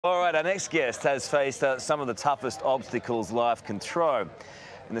All right, our next guest has faced some of the toughest obstacles life can throw.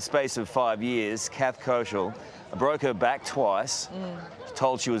 In the space of 5 years, Kath Koschel broke her back twice,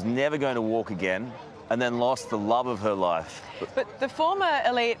 told she was never going to walk again, and then lost the love of her life. But the former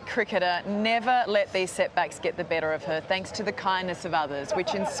elite cricketer never let these setbacks get the better of her, thanks to the kindness of others,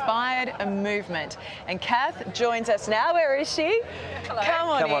 which inspired a movement. And Kath joins us now. Where is she? Hello.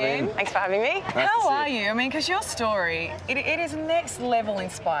 Come on in. Thanks for having me. How are you? I mean, because your story, it is next level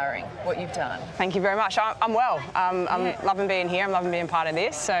inspiring, what you've done. Thank you very much. I'm well. I'm loving being here. I'm loving being part of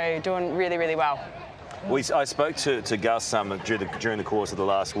this. So doing really, really well. I spoke to Gus during the course of the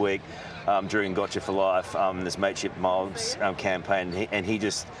last week, during Gotcha for Life, this Mateship Miles campaign, and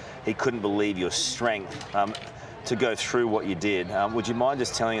he couldn't believe your strength to go through what you did. Would you mind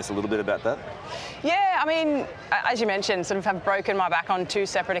just telling us a little bit about that? Yeah, I mean, as you mentioned, sort of have broken my back on 2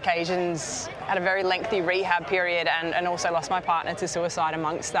 separate occasions, had a very lengthy rehab period, and also lost my partner to suicide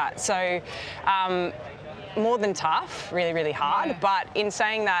amongst that. So, more than tough, really, really hard. Yeah. But in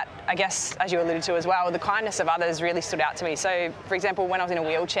saying that, I guess, as you alluded to as well, the kindness of others really stood out to me. So, for example, when I was in a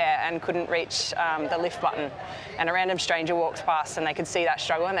wheelchair and couldn't reach the lift button, and a random stranger walked past and they could see that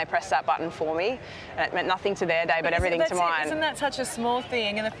struggle and they pressed that button for me, and it meant nothing to their day but everything to mine. Isn't that such a small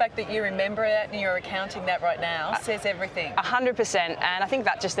thing? And the fact that you remember it and you're accounting that right now says everything. 100%, and I think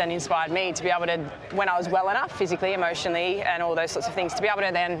that just then inspired me to be able to, when I was well enough, physically, emotionally, and all those sorts of things, to be able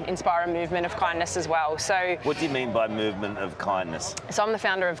to then inspire a movement of kindness as well. So, What do you mean by movement of kindness? So I'm the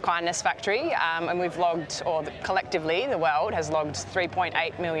founder of Kindness Factory, and we've logged, or collectively, the world has logged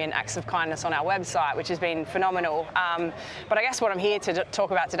 3.8 million acts of kindness on our website, which has been phenomenal. But I guess what I'm here to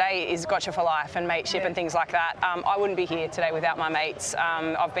talk about today is Gotcha for Life and mateship and things like that. I wouldn't be here today without my mates.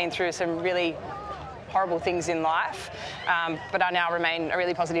 I've been through some really horrible things in life, but I now remain a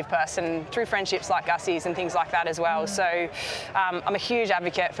really positive person through friendships like Gussie's and things like that as well. So I'm a huge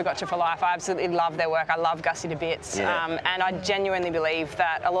advocate for Gotcha for Life. I absolutely love their work. I love Gussie to bits. And I genuinely believe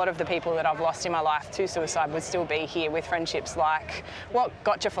that a lot of the people that I've lost in my life to suicide would still be here with friendships like what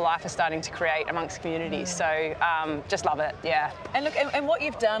Gotcha for Life is starting to create amongst communities. So just love it, yeah. And look, and what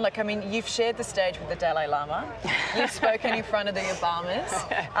you've done, like, I mean, you've shared the stage with the Dalai Lama. You've spoken in front of the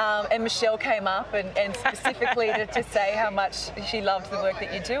Obamas. And Michelle came up and specifically to say how much she loves the work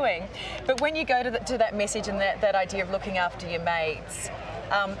that you're doing. But when you go to that message and that idea of looking after your mates,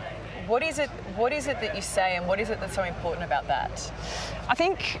 what is it that you say, and what is it that's so important about that? I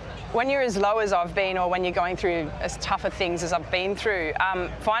think when you're as low as I've been, or when you're going through as tougher things as I've been through,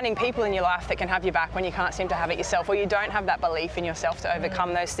 finding people in your life that can have your back when you can't seem to have it yourself, or you don't have that belief in yourself to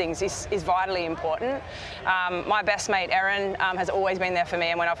overcome those things is vitally important. My best mate, Erin, has always been there for me,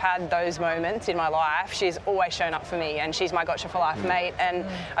 and when I've had those moments in my life, she's always shown up for me, and she's my Gotcha for Life mate. And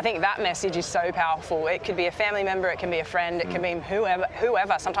I think that message is so powerful. It could be a family member, it can be a friend, it can be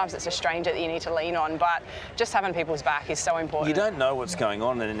whoever. Sometimes it's a stranger that you need to lean on, but just having people's back is so important. You don't know what's going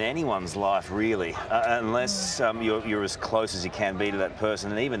on in anyone's life, really, unless you're as close as you can be to that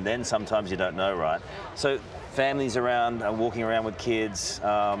person, and even then sometimes you don't know, right? So families around, walking around with kids,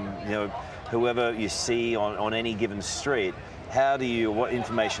 whoever you see on any given street, what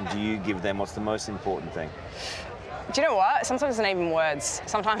information do you give them? What's the most important thing? Do you know what? Sometimes it's not even words.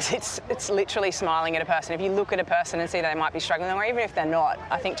 Sometimes it's literally smiling at a person. If you look at a person and see they might be struggling, or even if they're not,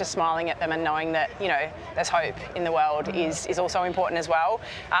 I think just smiling at them and knowing that, there's hope in the world is also important as well.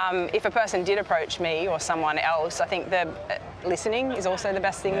 If a person did approach me or someone else, I think the listening is also the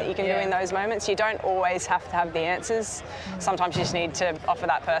best thing that you can do in those moments. You don't always have to have the answers. Sometimes you just need to offer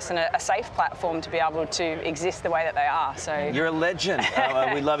that person a safe platform to be able to exist the way that they are. So you're a legend.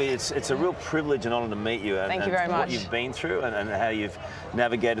 We love you. It's a real privilege and honour to meet you. Thank you very much. What you've been through and how you've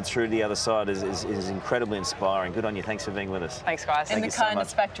navigated through the other side is incredibly inspiring. Good on you. Thanks for being with us. Thanks, guys. And the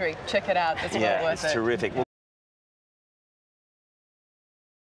Kindness Factory, check it out. It's well worth it. It's terrific.